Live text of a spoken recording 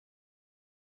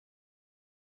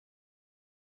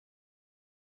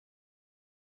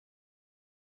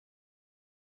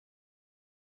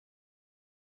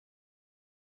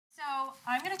So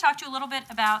I'm going to talk to you a little bit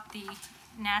about the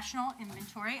National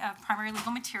Inventory of Primary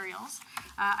Legal Materials.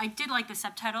 I did like the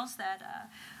subtitles that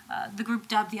the group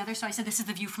dubbed the other, so I said this is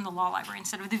the view from the law library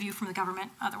instead of the view from the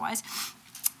government otherwise.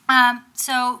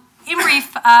 So in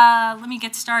brief, let me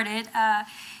get started.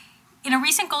 In a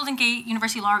recent Golden Gate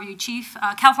University Law Review,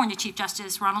 California Chief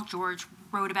Justice Ronald George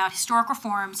wrote about historic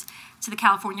reforms to the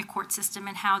California court system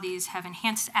and how these have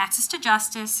enhanced access to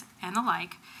justice and the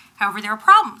like. However, there are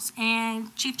problems,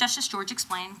 and Chief Justice George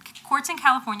explained, courts in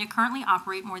California currently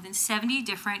operate more than 70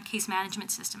 different case management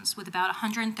systems with about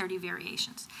 130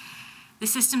 variations. The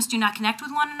systems do not connect with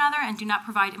one another and do not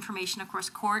provide information across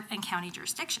court and county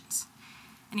jurisdictions.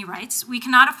 And he writes, we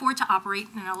cannot afford to operate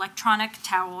in an electronic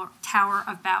Tower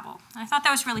of Babel. And I thought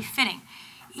that was really fitting.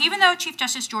 Even though Chief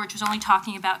Justice George was only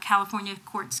talking about California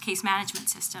courts' case management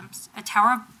systems, a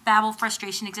Tower of Babel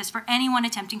frustration exists for anyone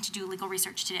attempting to do legal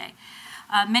research today.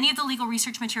 Many of the legal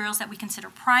research materials that we consider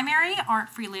primary aren't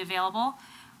freely available.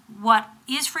 What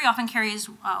is free often carries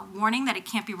a warning that it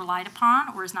can't be relied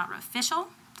upon or is not official.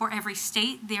 For every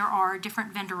state, there are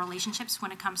different vendor relationships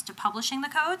when it comes to publishing the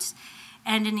codes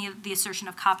and in the assertion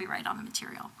of copyright on the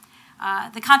material.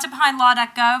 The concept behind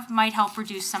Law.Gov might help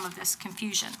reduce some of this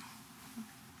confusion.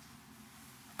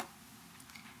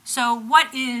 So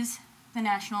what is the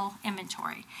National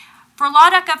Inventory? For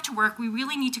Law.Gov to work, we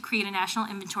really need to create a national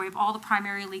inventory of all the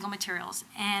primary legal materials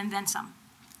and then some.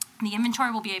 The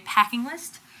inventory will be a packing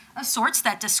list of sorts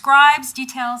that describes,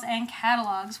 details, and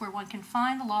catalogs where one can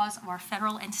find the laws of our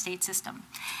federal and state system.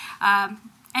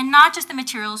 And not just the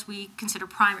materials we consider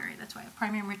primary, that's why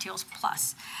primary materials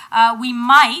plus. We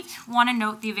might want to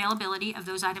note the availability of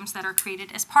those items that are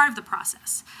created as part of the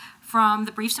process, from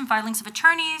the briefs and filings of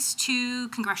attorneys to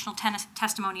congressional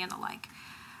testimony and the like.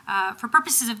 For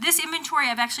purposes of this inventory,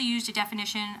 I've actually used a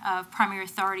definition of primary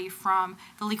authority from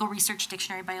the Legal Research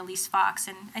Dictionary by Elise Fox,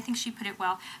 and I think she put it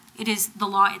well. It is the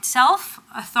law itself,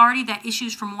 authority that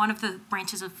issues from one of the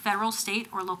branches of federal, state,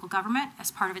 or local government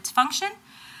as part of its function,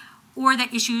 or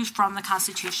that issues from the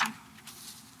Constitution.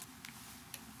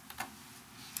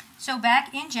 So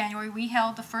back in January, we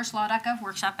held the first Law.Gov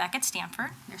workshop back at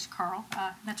Stanford. There's Carl.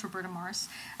 That's Roberta Morris.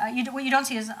 What you don't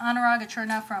see is Anurag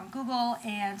Achurna from Google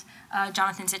and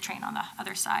Jonathan Zittrain on the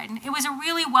other side. And it was a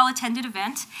really well-attended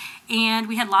event, and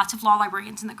we had lots of law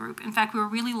librarians in the group. In fact, we were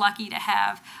really lucky to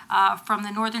have from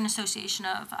the Northern Association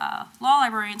of Law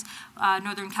Librarians,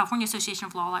 Northern California Association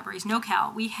of Law Libraries,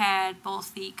 NOCAL. We had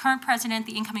both the current president,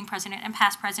 the incoming president, and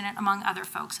past president, among other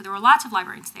folks. So there were lots of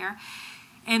librarians there.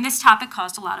 And this topic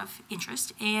caused a lot of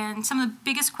interest. And some of the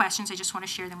biggest questions, I just want to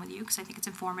share them with you because I think it's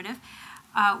informative.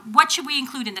 What should we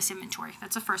include in this inventory?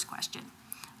 That's the first question.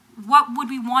 What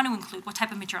would we want to include? What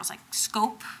type of materials? Like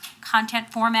scope,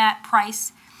 content, format,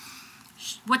 price?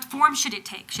 What form should it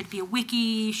take? Should it be a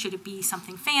wiki? Should it be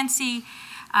something fancy?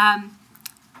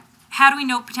 How do we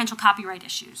note potential copyright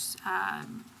issues?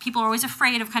 People are always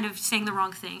afraid of kind of saying the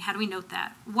wrong thing. How do we note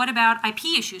that? What about IP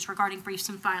issues regarding briefs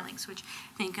and filings, which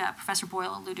I think Professor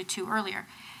Boyle alluded to earlier?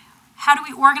 How do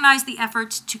we organize the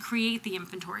efforts to create the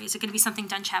inventory? Is it going to be something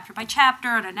done chapter by chapter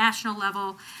at a national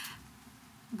level?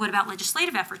 What about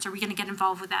legislative efforts? Are we going to get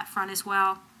involved with that front as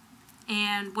well?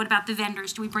 And what about the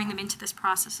vendors? Do we bring them into this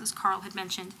process, as Carl had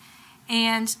mentioned?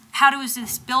 And how does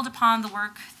this build upon the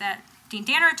work that Dean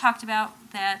Danner talked about,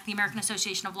 that the American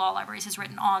Association of Law Libraries has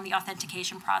written on the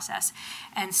authentication process,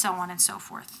 and so on and so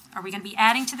forth? Are we going to be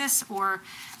adding to this or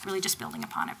really just building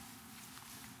upon it?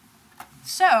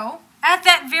 So, at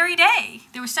that very day,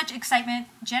 there was such excitement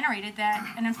generated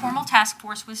that an informal task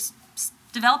force was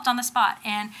developed on the spot,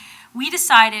 and we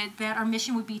decided that our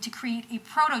mission would be to create a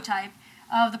prototype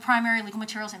of the primary legal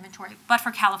materials inventory, but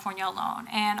for California alone.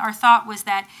 And our thought was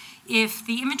that if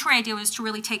the inventory idea was to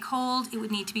really take hold, it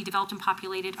would need to be developed and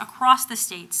populated across the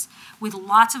states with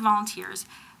lots of volunteers.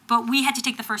 But we had to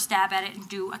take the first stab at it and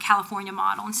do a California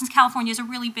model. And since California is a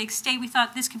really big state, we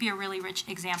thought this could be a really rich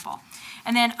example.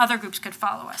 And then other groups could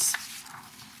follow us.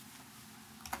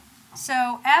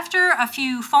 So after a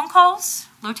few phone calls,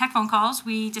 low-tech phone calls,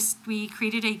 we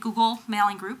created a Google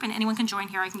mailing group, and anyone can join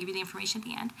here. I can give you the information at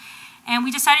the end. And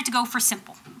we decided to go for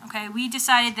simple, okay? We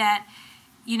decided that,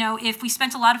 you know, if we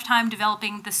spent a lot of time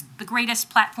developing the greatest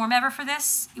platform ever for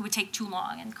this, it would take too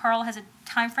long. And Carl has a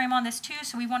time frame on this too,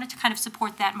 so we wanted to kind of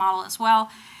support that model as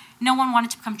well. No one wanted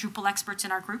to become Drupal experts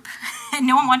in our group, and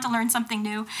no one wanted to learn something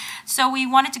new. So we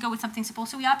wanted to go with something simple.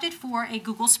 So we opted for a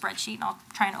Google spreadsheet, and I'll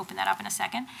try and open that up in a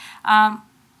second.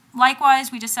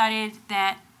 Likewise, we decided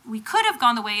that we could have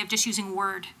gone the way of just using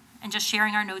Word and just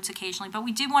sharing our notes occasionally, but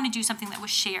we did want to do something that was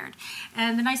shared.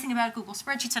 And the nice thing about Google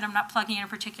Spreadsheets, and I'm not plugging in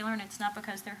particular, and it's not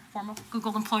because they're former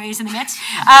Google employees in the mix,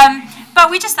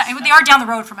 but we just thought, they are down the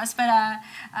road from us,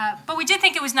 but we did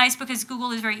think it was nice because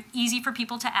Google is very easy for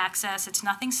people to access. It's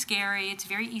nothing scary. It's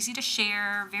very easy to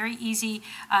share, very easy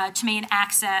to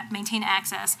maintain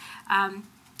access.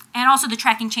 And also the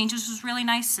tracking changes was really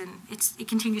nice, and it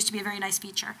continues to be a very nice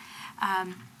feature.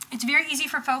 It's very easy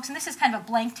for folks, and this is kind of a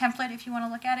blank template if you want to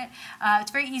look at it.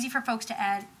 It's very easy for folks to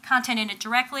add content in it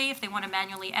directly if they want to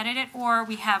manually edit it, or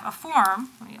we have a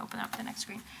form, let me open up the next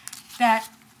screen, that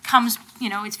comes,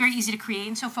 it's very easy to create,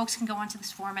 and so folks can go onto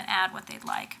this form and add what they'd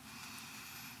like.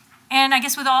 And I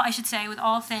guess with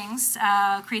all things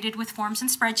created with forms and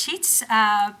spreadsheets,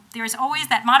 there is always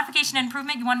that modification and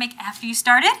improvement you want to make after you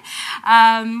started.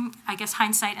 I guess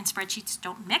hindsight and spreadsheets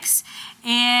don't mix.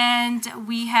 And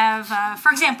we have,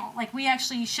 for example, we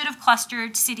actually should have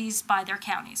clustered cities by their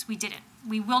counties. We didn't.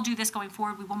 We will do this going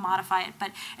forward. We will modify it,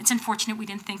 but it's unfortunate we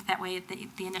didn't think that way at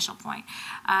the initial point.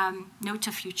 Note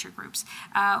to future groups.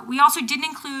 We also didn't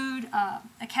include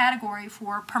a category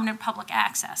for permanent public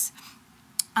access.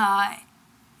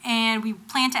 And we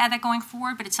plan to add that going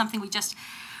forward, but it's something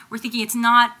we're thinking it's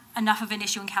not enough of an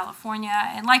issue in California.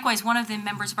 And likewise, one of the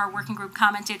members of our working group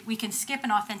commented, we can skip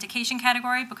an authentication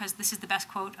category because this is the best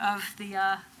quote of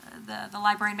the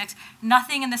librarian mix.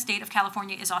 Nothing in the state of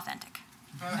California is authentic.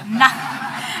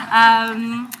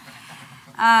 Nothing.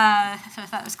 So I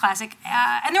thought it was classic.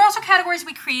 And there are also categories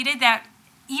we created that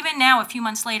even now, a few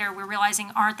months later, we're realizing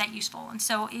aren't that useful. And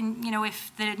so,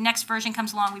 if the next version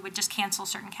comes along, we would just cancel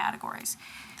certain categories.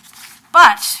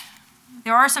 But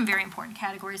there are some very important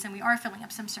categories, and we are filling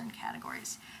up some certain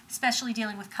categories, especially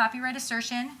dealing with copyright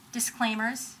assertion,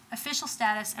 disclaimers, official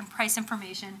status, and price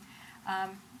information.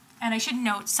 And I should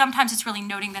note, sometimes it's really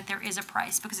noting that there is a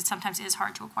price, because it sometimes is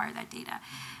hard to acquire that data.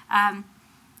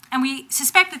 And we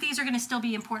suspect that these are going to still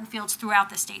be important fields throughout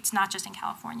the states, not just in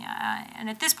California. And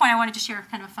at this point, I wanted to share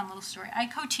kind of a fun little story. I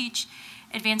co-teach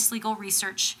advanced legal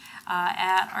research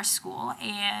at our school,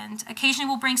 and occasionally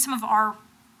we'll bring some of our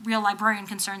real librarian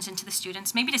concerns into the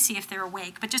students, maybe to see if they're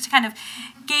awake, but just to kind of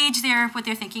gauge what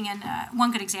they're thinking. And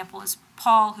one good example is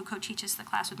Paul, who co-teaches the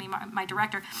class with me, my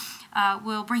director,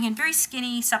 will bring in very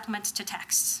skinny supplements to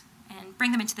texts and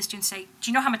bring them into the students and say, do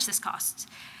you know how much this costs?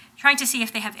 Trying to see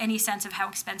if they have any sense of how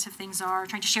expensive things are,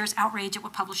 trying to share his outrage at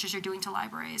what publishers are doing to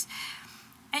libraries.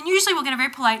 And usually we'll get a very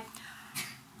polite,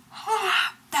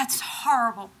 oh, that's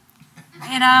horrible.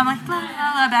 And I'm like, blah, blah,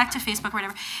 blah, back to Facebook or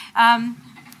whatever. And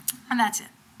that's it.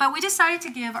 But we decided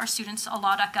to give our students a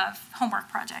Law.Gov homework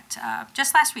project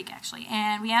just last week, actually.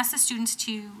 And we asked the students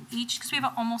to each, because we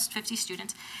have almost 50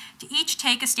 students, to each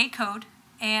take a state code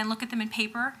and look at them in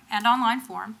paper and online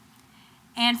form,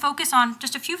 and focus on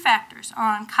just a few factors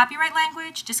on copyright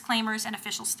language, disclaimers, and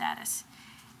official status.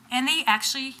 And they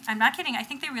actually, I'm not kidding, I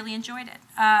think they really enjoyed it.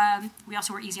 We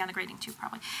also were easy on the grading too,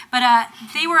 probably. But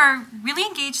they were really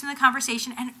engaged in the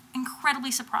conversation and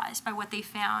incredibly surprised by what they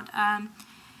found.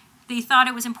 They thought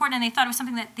it was important, and they thought it was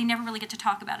something that they never really get to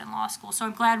talk about in law school. So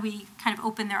I'm glad we kind of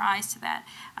opened their eyes to that.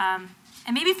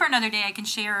 And maybe for another day I can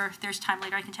share, if there's time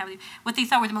later, I can tell you what they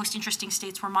thought were the most interesting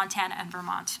states were Montana and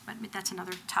Vermont. But that's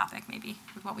another topic maybe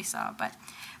with what we saw.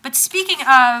 But speaking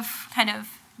of kind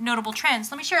of notable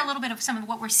trends, let me share a little bit of some of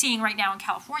what we're seeing right now in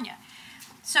California.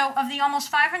 So of the almost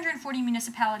 540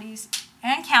 municipalities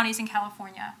and counties in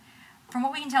California, from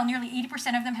what we can tell, nearly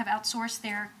 80% of them have outsourced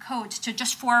their codes to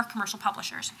just 4 commercial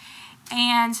publishers.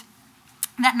 And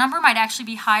that number might actually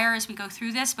be higher as we go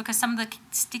through this, because some of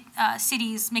the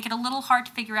cities make it a little hard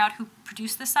to figure out who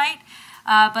produced the site,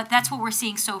 but that's what we're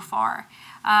seeing so far.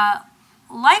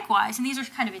 Likewise, and these are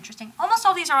kind of interesting, almost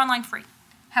all these are online free.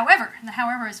 However, and the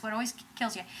however is what always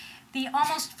kills you, the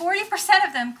almost 40%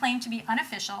 of them claim to be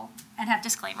unofficial and have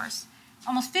disclaimers.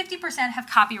 Almost 50% have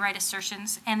copyright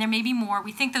assertions, and there may be more.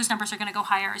 We think those numbers are going to go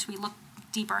higher as we look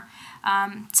deeper.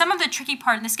 Some of the tricky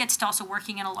part, and this gets to also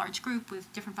working in a large group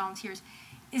with different volunteers,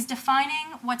 is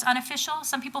defining what's unofficial.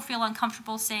 Some people feel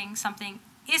uncomfortable saying something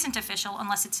isn't official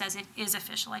unless it says it is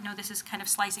official. I know this is kind of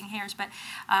slicing hairs, but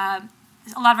a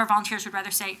lot of our volunteers would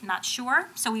rather say not sure,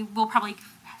 so we will probably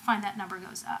find that number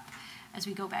goes up as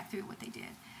we go back through what they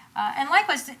did. And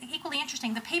likewise, equally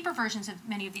interesting, the paper versions of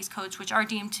many of these codes, which are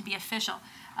deemed to be official,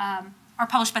 are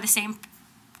published by the same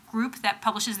group that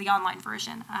publishes the online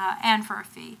version, and for a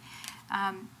fee.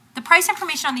 The price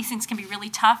information on these things can be really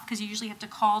tough because you usually have to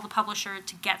call the publisher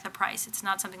to get the price. It's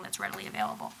not something that's readily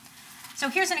available. So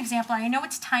here's an example. I know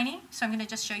it's tiny, so I'm going to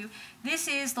just show you. This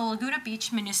is the Laguna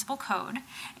Beach Municipal Code,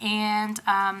 and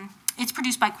It's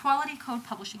produced by Quality Code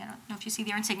Publishing. I don't know if you see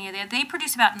their insignia there. They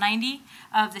produce about 90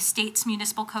 of the state's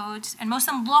municipal codes, and most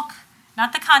of them look,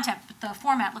 not the content, but the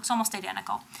format looks almost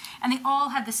identical. And they all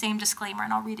have the same disclaimer,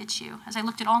 and I'll read it to you, as I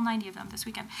looked at all 90 of them this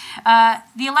weekend.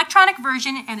 The electronic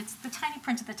version, and it's the tiny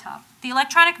print at the top, the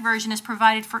electronic version is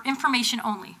provided for information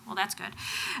only. Well, that's good.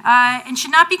 And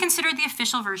should not be considered the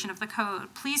official version of the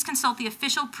code. Please consult the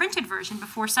official printed version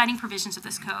before citing provisions of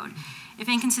this code. If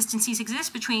inconsistencies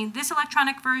exist between this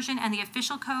electronic version and the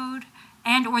official code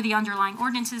and or the underlying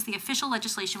ordinances, the official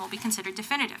legislation will be considered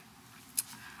definitive.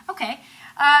 Okay.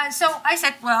 So I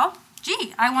said, well,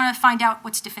 gee, I want to find out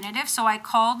what's definitive. So I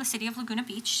called the city of Laguna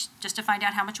Beach just to find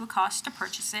out how much it would cost to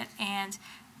purchase it, and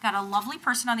got a lovely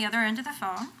person on the other end of the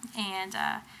phone. And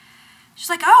she's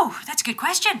like, oh, that's a good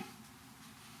question.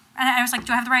 And I was like,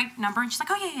 do I have the right number? And she's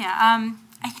like, oh, yeah.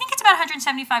 I think it's about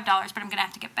 $175, but I'm going to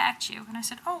have to get back to you. And I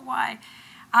said, oh, why?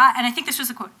 And I think this was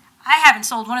the quote. I haven't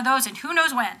sold one of those in who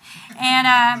knows when.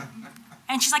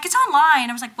 And she's like, it's online.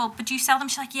 I was like, well, but do you sell them?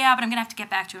 She's like, yeah, but I'm going to have to get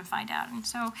back to you and find out. And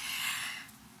so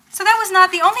that was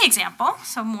not the only example,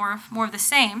 so more of the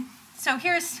same. So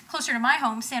here's closer to my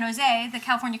home, San Jose, the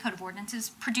California Code of Ordinances,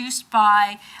 produced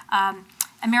by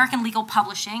American Legal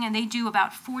Publishing, and they do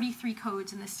about 43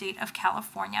 codes in the state of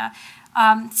California.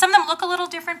 Some of them look a little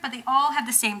different, but they all have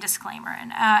the same disclaimer.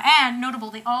 And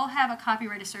notable, they all have a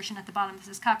copyright assertion at the bottom. This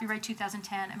is copyright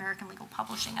 2010, American Legal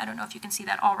Publishing. I don't know if you can see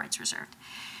that, all rights reserved.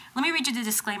 Let me read you the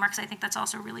disclaimer because I think that's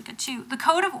also really good too. The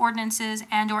Code of Ordinances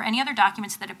and or any other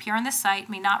documents that appear on this site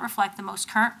may not reflect the most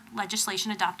current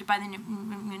legislation adopted by the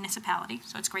municipality.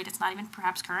 So it's great it's not even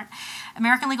perhaps current.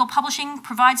 American Legal Publishing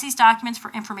provides these documents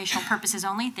for informational purposes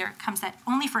only. There comes that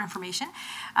only for information.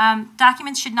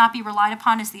 Documents should not be relied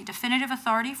upon as the definitive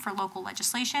authority for local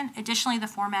legislation. Additionally, the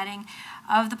formatting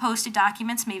of the posted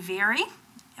documents may vary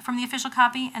from the official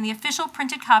copy, and the official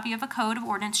printed copy of a code of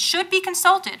ordinance should be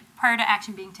consulted prior to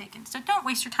action being taken. So don't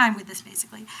waste your time with this,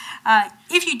 basically.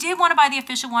 If you did want to buy the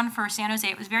official one for San Jose,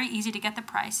 it was very easy to get the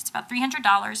price. It's about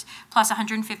 $300 plus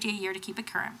 $150 a year to keep it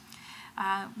current.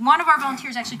 One of our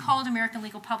volunteers actually called American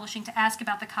Legal Publishing to ask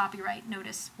about the copyright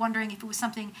notice, wondering if it was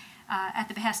something at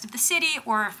the behest of the city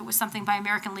or if it was something by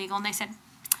American Legal, and they said,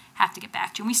 have to get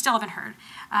back to you, and we still haven't heard.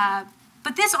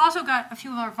 But this also got a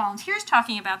few of our volunteers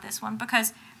talking about this one,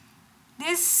 because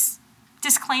this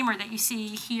disclaimer that you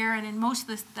see here and in most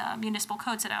of the municipal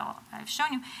codes that I've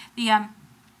shown you,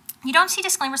 you don't see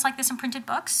disclaimers like this in printed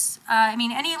books. I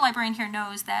mean, any librarian here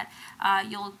knows that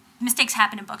mistakes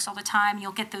happen in books all the time.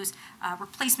 You'll get those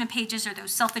replacement pages or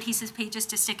those self-adhesive pages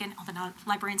to stick in, although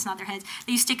librarians nod their heads,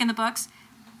 that you stick in the books.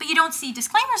 But you don't see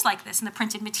disclaimers like this in the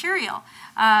printed material.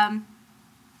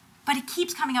 But it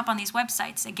keeps coming up on these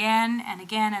websites again and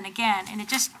again and again, and it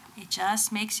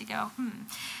just makes you go,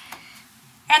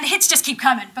 And the hits just keep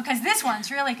coming, because this one's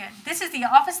really good. This is the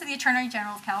Office of the Attorney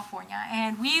General of California,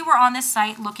 and we were on this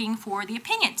site looking for the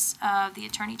opinions of the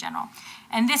Attorney General.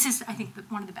 And this is, I think,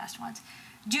 one of the best ones.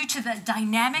 Due to the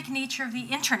dynamic nature of the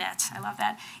internet, I love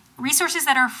that, resources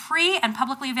that are free and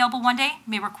publicly available one day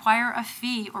may require a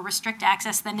fee or restrict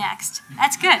access the next.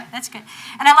 That's good, that's good.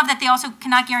 And I love that they also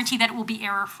cannot guarantee that it will be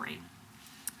error-free.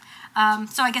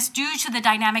 So I guess due to the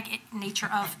dynamic nature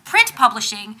of print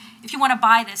publishing, if you want to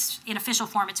buy this in official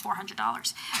form, it's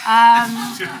 $400.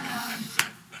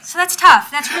 So that's tough.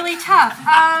 That's really tough.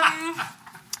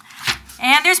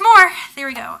 And there's more. There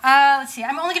we go. Let's see.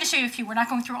 I'm only going to show you a few. We're not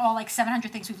going through all like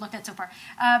 700 things we've looked at so far.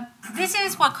 This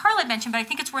is what Carl had mentioned, but I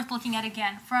think it's worth looking at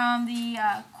again. From the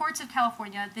Courts of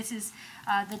California, this is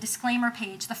the disclaimer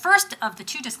page, the first of the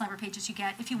 2 disclaimer pages you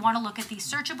get if you want to look at the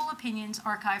searchable opinions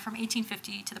archive from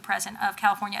 1850 to the present of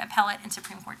California appellate and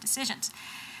Supreme Court decisions.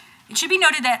 It should be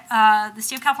noted that the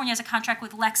state of California has a contract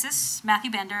with Lexis, Matthew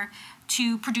Bender,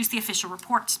 to produce the official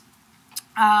reports.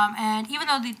 And even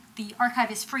though the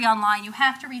archive is free online, you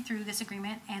have to read through this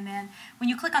agreement, and then when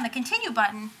you click on the continue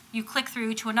button, you click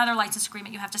through to another license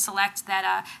agreement you have to select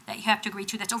that you have to agree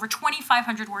to. That's over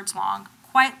 2,500 words long,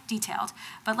 quite detailed.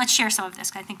 But let's share some of this,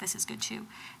 because I think this is good too.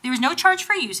 There is no charge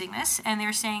for using this, and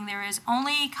they're saying there is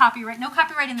only copyright, no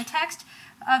copyright in the text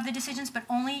of the decisions, but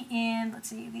only in,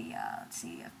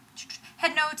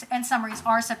 headnotes and summaries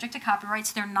are subject to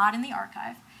copyrights. They're not in the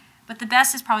archive. But the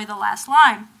best is probably the last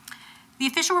line. The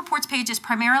official reports page is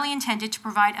primarily intended to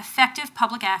provide effective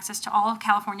public access to all of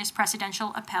California's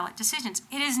precedential appellate decisions.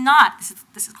 It is not,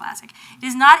 this is classic, it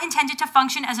is not intended to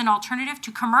function as an alternative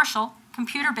to commercial,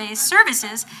 computer-based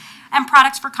services and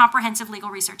products for comprehensive legal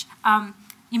research.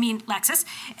 You mean Lexis?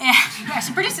 Yes,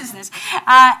 it produces this.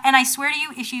 And I swear to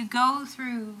you, if you go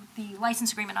through the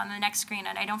license agreement on the next screen,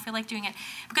 and I don't feel like doing it,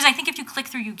 because I think if you click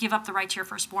through, you give up the right to your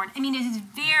firstborn. I mean, it is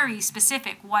very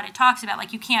specific what it talks about.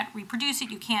 Like, you can't reproduce it,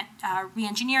 you can't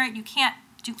re-engineer it, you can't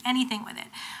do anything with it.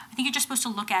 I think you're just supposed to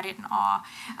look at it in awe.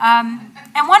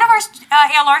 And one of our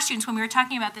ALR students, when we were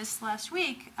talking about this last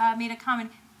week, made a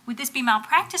comment, would this be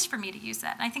malpractice for me to use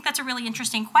that? And I think that's a really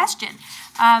interesting question.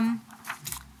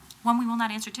 One we will not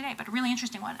answer today, but a really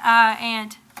interesting one.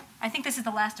 And I think this is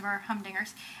the last of our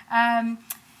humdingers.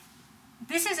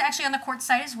 This is actually on the court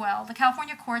site as well. The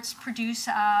California courts produce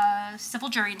civil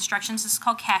jury instructions. This is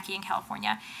called CACI in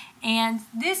California. And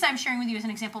this I'm sharing with you as an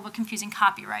example of a confusing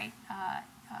copyright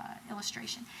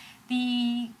illustration.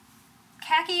 The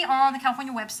CACI on the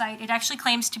California website, it actually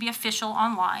claims to be official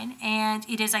online, and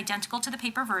it is identical to the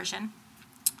paper version.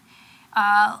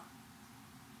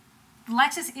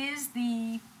 Lexis is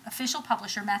the official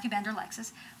publisher, Matthew Bender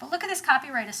Lexis. But look at this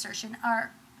copyright assertion.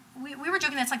 We were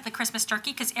joking that's like the Christmas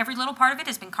turkey because every little part of it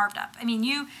has been carved up. I mean,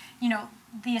 you know,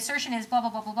 the assertion is blah, blah,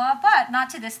 blah, blah, blah, but not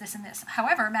to this, this, and this.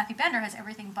 However, Matthew Bender has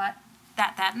everything but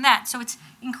that, that, and that. So it's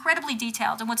incredibly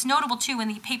detailed. And what's notable, too, in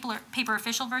the paper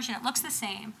official version, it looks the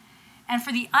same. And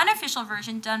for the unofficial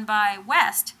version done by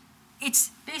West,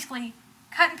 it's basically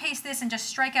cut and paste this and just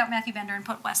strike out Matthew Bender and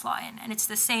put Westlaw in. And it's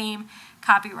the same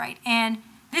copyright. And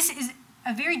this is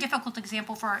a very difficult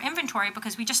example for our inventory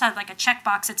because we just had like a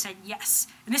checkbox that said yes.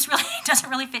 And this really doesn't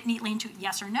really fit neatly into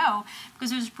yes or no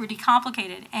because it was pretty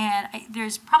complicated. And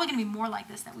there's probably going to be more like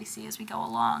this that we see as we go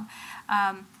along.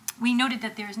 We noted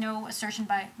that there's no assertion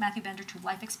by Matthew Bender to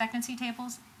life expectancy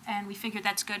tables, and we figured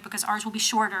that's good because ours will be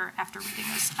shorter after reading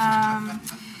this.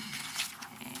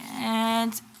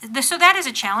 So that is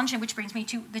a challenge, and which brings me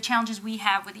to the challenges we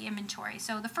have with the inventory.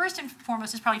 So the first and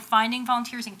foremost is probably finding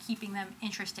volunteers and keeping them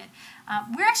interested.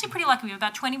 We're actually pretty lucky. We have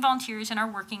about 20 volunteers in our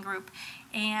working group,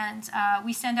 and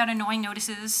we send out annoying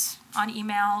notices on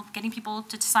email, getting people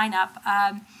to sign up.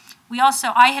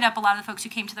 I hit up a lot of the folks who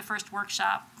came to the first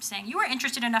workshop saying, you are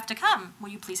interested enough to come, will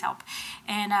you please help?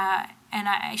 And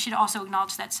I should also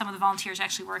acknowledge that some of the volunteers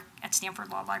actually work at Stanford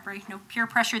Law Library. No peer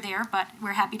pressure there, but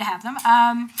we're happy to have them.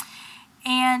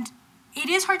 And it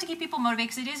is hard to keep people motivated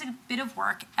because it is a bit of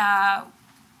work.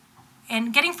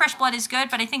 And getting fresh blood is good,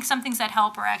 but I think some things that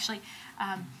help are actually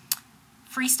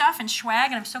free stuff and swag,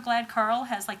 and I'm so glad Carl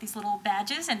has like these little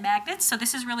badges and magnets, so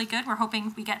this is really good. We're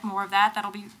hoping we get more of that.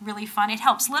 That'll be really fun. It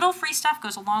helps. Little free stuff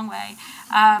goes a long way.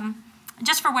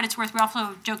 Just for what it's worth, we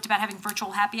also joked about having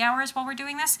virtual happy hours while we're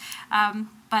doing this,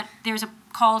 but there's a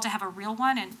call to have a real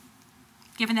one, and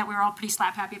given that we were all pretty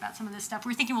slap happy about some of this stuff,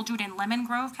 we're thinking we'll do it in Lemon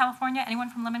Grove, California. Anyone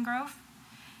from Lemon Grove?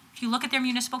 If you look at their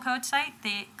municipal code site,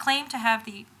 they claim to have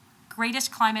the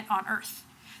greatest climate on Earth.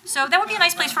 So that would be a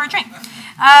nice place for a drink.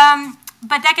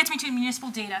 But that gets me to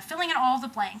municipal data. Filling in all the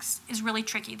blanks is really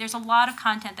tricky. There's a lot of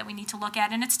content that we need to look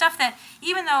at, and it's stuff that,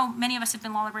 even though many of us have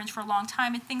been law librarians for a long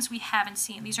time, it's things we haven't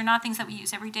seen. These are not things that we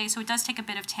use every day, so it does take a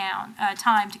bit of time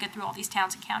to get through all these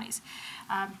towns and counties.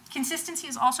 Consistency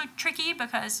is also tricky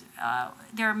because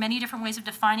there are many different ways of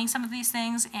defining some of these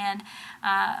things, and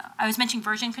I was mentioning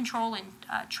version control and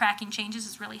tracking changes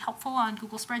is really helpful on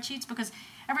Google spreadsheets because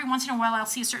every once in a while I'll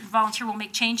see a certain volunteer will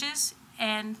make changes,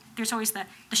 and there's always the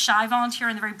shy volunteer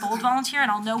and the very bold volunteer,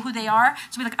 and I'll know who they are.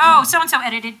 So we're like, oh, so-and-so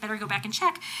edited, better go back and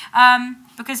check.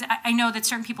 Because I know that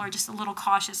certain people are just a little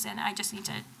cautious, and I just need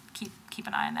to keep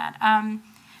an eye on that.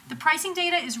 The pricing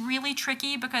data is really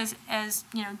tricky because, as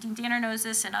you know, Dean Danner knows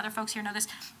this, and other folks here know this,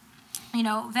 you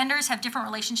know, vendors have different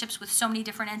relationships with so many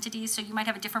different entities, so you might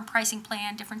have a different pricing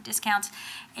plan, different discounts,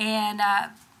 and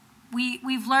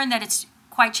we've learned that it's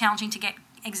quite challenging to get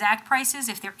exact prices.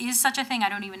 If there is such a thing, I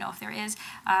don't even know if there is.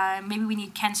 Maybe we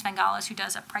need Ken Svengalis, who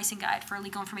does a pricing guide for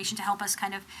legal information, to help us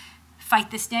kind of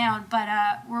fight this down. But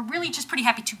we're really just pretty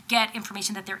happy to get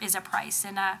information that there is a price.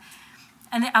 And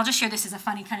I'll just share this as a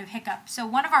funny kind of hiccup. So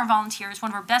one of our volunteers,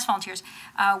 one of our best volunteers,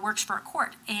 works for a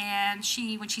court. And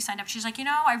when she signed up, she's like, you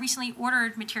know, I recently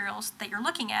ordered materials that you're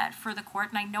looking at for the court,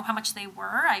 and I know how much they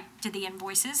were. I did the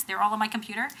invoices. They're all on my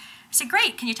computer. I said,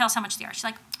 great. Can you tell us how much they are? She's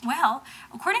like, well,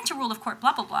 according to rule of court,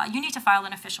 blah, blah, blah, you need to file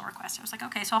an official request. I was like,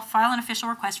 okay, so I'll file an official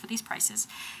request for these prices,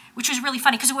 which was really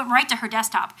funny because it went right to her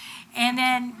desktop. And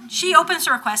then she opens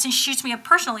the request and shoots me a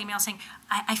personal email saying,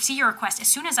 I see your request. As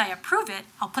soon as I approve it,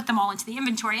 I'll put them all into the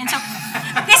inventory. And so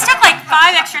this took like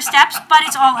 5 extra steps, but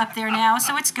it's all up there now,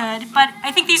 so it's good. But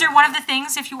I think these are one of the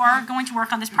things, if you are going to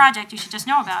work on this project, you should just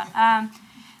know about.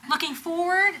 Looking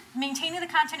forward, maintaining the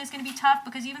content is going to be tough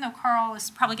because even though Carl is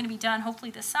probably going to be done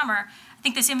hopefully this summer, I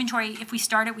think this inventory, if we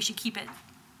start it, we should keep it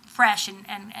fresh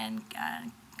and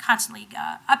constantly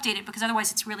update it, because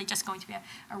otherwise it's really just going to be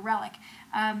a relic.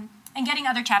 And getting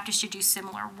other chapters to do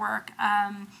similar work.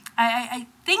 I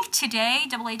think today,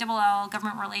 AALL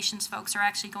government relations folks are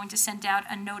actually going to send out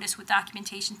a notice with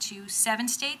documentation to 7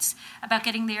 states about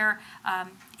getting their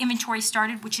inventory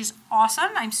started, which is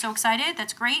awesome. I'm so excited.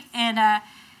 That's great. And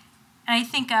I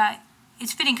think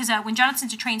it's fitting, because when Jonathan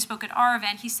Zittrain spoke at our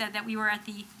event, he said that we were at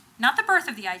not the birth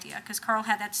of the idea, because Carl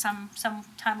had that some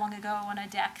time long ago on a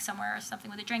deck somewhere or something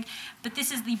with a drink, but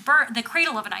this is the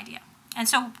cradle of an idea. And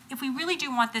so if we really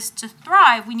do want this to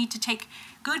thrive, we need to take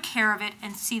good care of it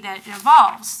and see that it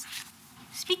evolves.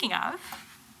 Speaking of,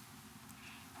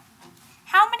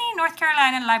 how many North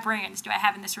Carolina librarians do I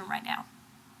have in this room right now?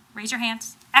 Raise your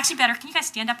hands. Actually, better, can you guys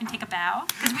stand up and take a bow?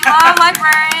 Because we love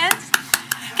librarians.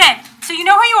 Okay, so you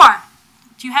know who you are.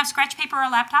 Do you have scratch paper or a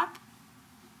laptop?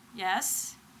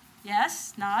 Yes.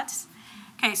 Yes, nods.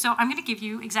 Okay, so I'm going to give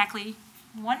you exactly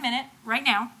 1 minute right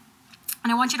now.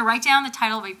 And I want you to write down the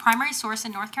title of a primary source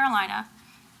in North Carolina.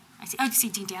 I see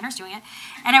Dean Danner's doing it.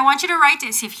 And I want you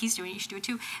to see if he's doing it, you should do it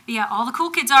too. All the cool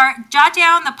kids are. Jot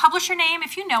down the publisher name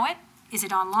if you know it. Is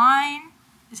it online?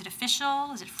 Is it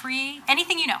official? Is it free?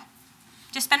 Anything you know.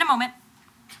 Just spend a moment.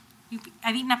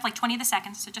 I've eaten up like 20 of the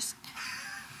seconds, so just,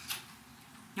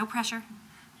 no pressure.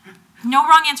 No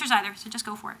wrong answers either, so just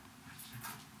go for it.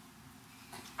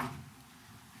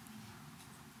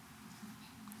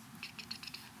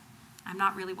 I'm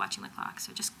not really watching the clock,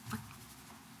 so just look.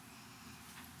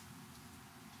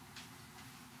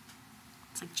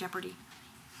 It's like Jeopardy.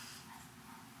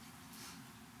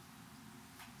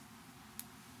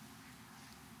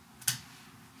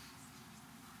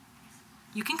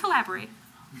 You can collaborate.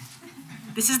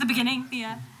 This is the beginning.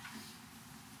 Yeah.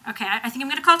 Okay, I think I'm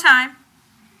going to call time.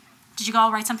 Did you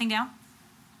all write something down?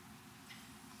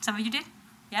 Some of you did?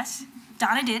 Yes?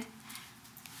 Donna did.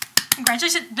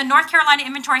 Congratulations, the North Carolina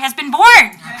inventory has been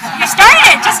born. You started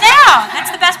it just now.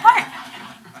 That's the best part.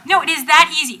 No, it is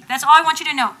that easy. That's all I want you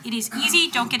to know. It is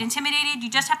easy. Don't get intimidated. You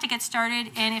just have to get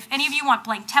started. And if any of you want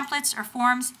blank templates or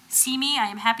forms, see me. I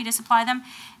am happy to supply them.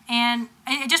 And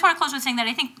I just want to close with saying that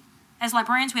I think as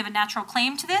librarians, we have a natural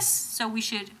claim to this. So we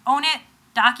should own it,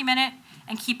 document it,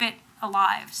 and keep it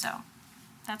alive. So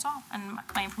that's all. And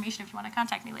my information if you want to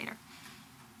contact me later.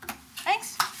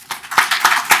 Thanks.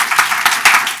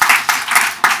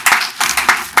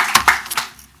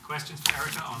 Questions for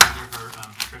Erica on either her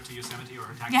trip to Yosemite or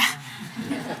her tax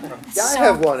return? Yeah, I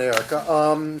have one, Erica.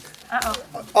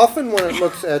 Often when it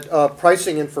looks at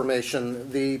pricing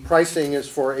information, the pricing is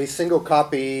for a single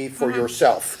copy for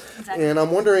yourself. Exactly. And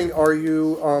I'm wondering, are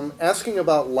you asking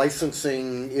about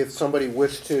licensing if somebody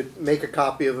wished to make a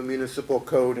copy of a municipal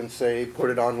code and say, put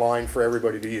it online for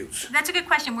everybody to use? That's a good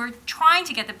question. We're trying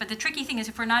to get that, but the tricky thing is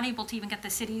if we're not able to even get the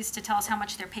cities to tell us how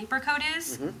much their paper code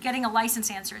is, getting a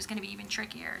license answer is going to be even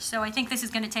trickier. So I think this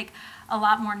is going to take a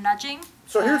lot more nudging.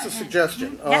 So here's a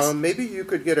suggestion. Yes? Maybe you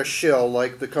could get a shill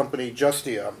like the company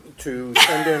Justia to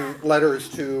send in letters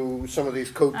to some of these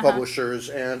code publishers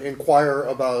and inquire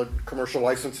about commercial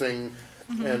licensing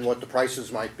and what the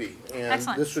prices might be. And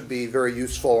Excellent. This would be very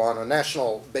useful on a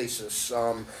national basis.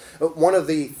 One of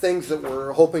the things that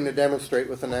we're hoping to demonstrate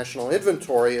with the national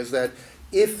inventory is that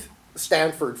if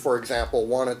Stanford, for example,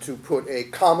 wanted to put a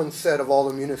common set of all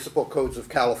the municipal codes of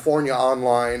California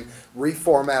online,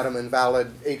 reformat them in valid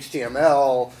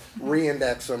HTML,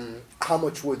 reindex them, how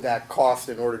much would that cost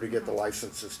in order to get the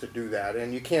licenses to do that?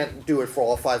 And you can't do it for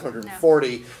all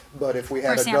 540, but if we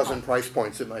had a dozen price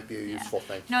points, it might be a useful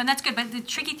thing. No, and that's good. But the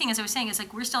tricky thing, as I was saying, is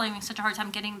like we're still having such a hard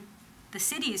time getting the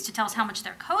cities to tell us how much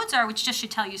their codes are, which just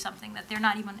should tell you something, that they're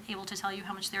not even able to tell you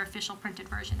how much their official printed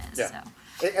version is. Yeah.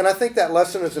 So. And I think that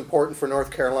lesson is important for North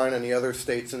Carolina and the other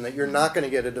states in that you're not going to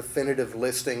get a definitive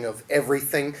listing of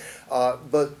everything,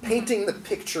 but painting the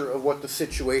picture of what the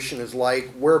situation is like,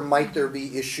 where might there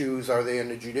be issues, are they in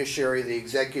the judiciary, the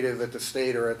executive, at the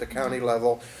state or at the county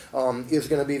level, is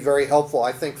going to be very helpful,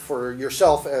 I think, for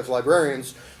yourself as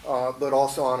librarians, but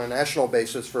also on a national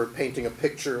basis for painting a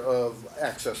picture of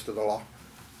access to the law.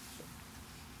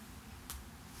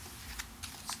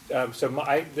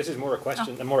 This is more a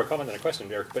question, more a comment than a question,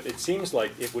 Derek. But it seems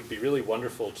like it would be really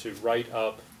wonderful to write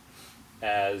up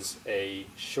as a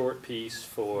short piece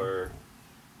for.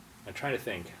 I'm trying to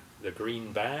think. The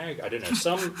Green Bag. I don't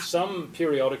know. Some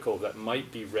periodical that might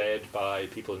be read by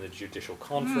people in the judicial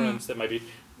conference. That might be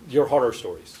your horror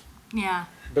stories. Yeah.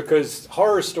 Because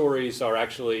horror stories are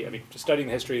actually. I mean, studying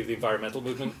the history of the environmental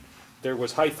movement. There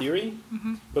was high theory,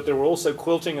 but there were also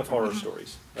quilting of horror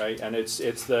stories, right? And it's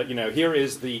the here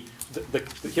is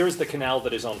the canal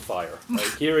that is on fire,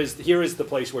 right? Here is the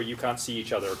place where you can't see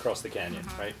each other across the canyon,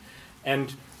 right?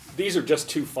 And these are just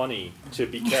too funny to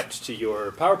be kept to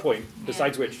your PowerPoint,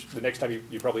 besides which the next time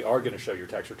you probably are going to show your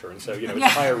tax return, so you know it's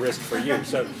higher risk for you.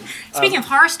 So Speaking of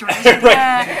horror stories.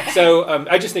 right. So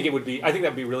I just think it would be, I think that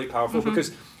would be really powerful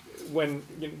because when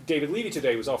David Levy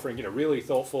today was offering, really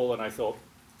thoughtful and I thought,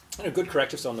 good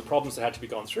correctives on the problems that had to be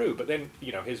gone through, but then,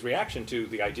 his reaction to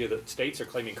the idea that states are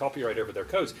claiming copyright over their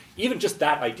codes, even just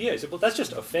that idea, is well, that's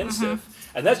just offensive,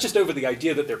 and that's just over the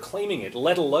idea that they're claiming it,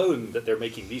 let alone that they're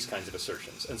making these kinds of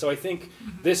assertions. And so I think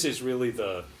this is really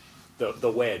the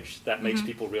wedge that makes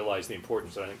people realize the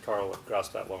importance, and I think Carl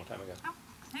grasped that a long time ago. Oh,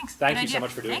 thanks. Thank Good you so idea.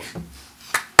 much for doing Thanks. it.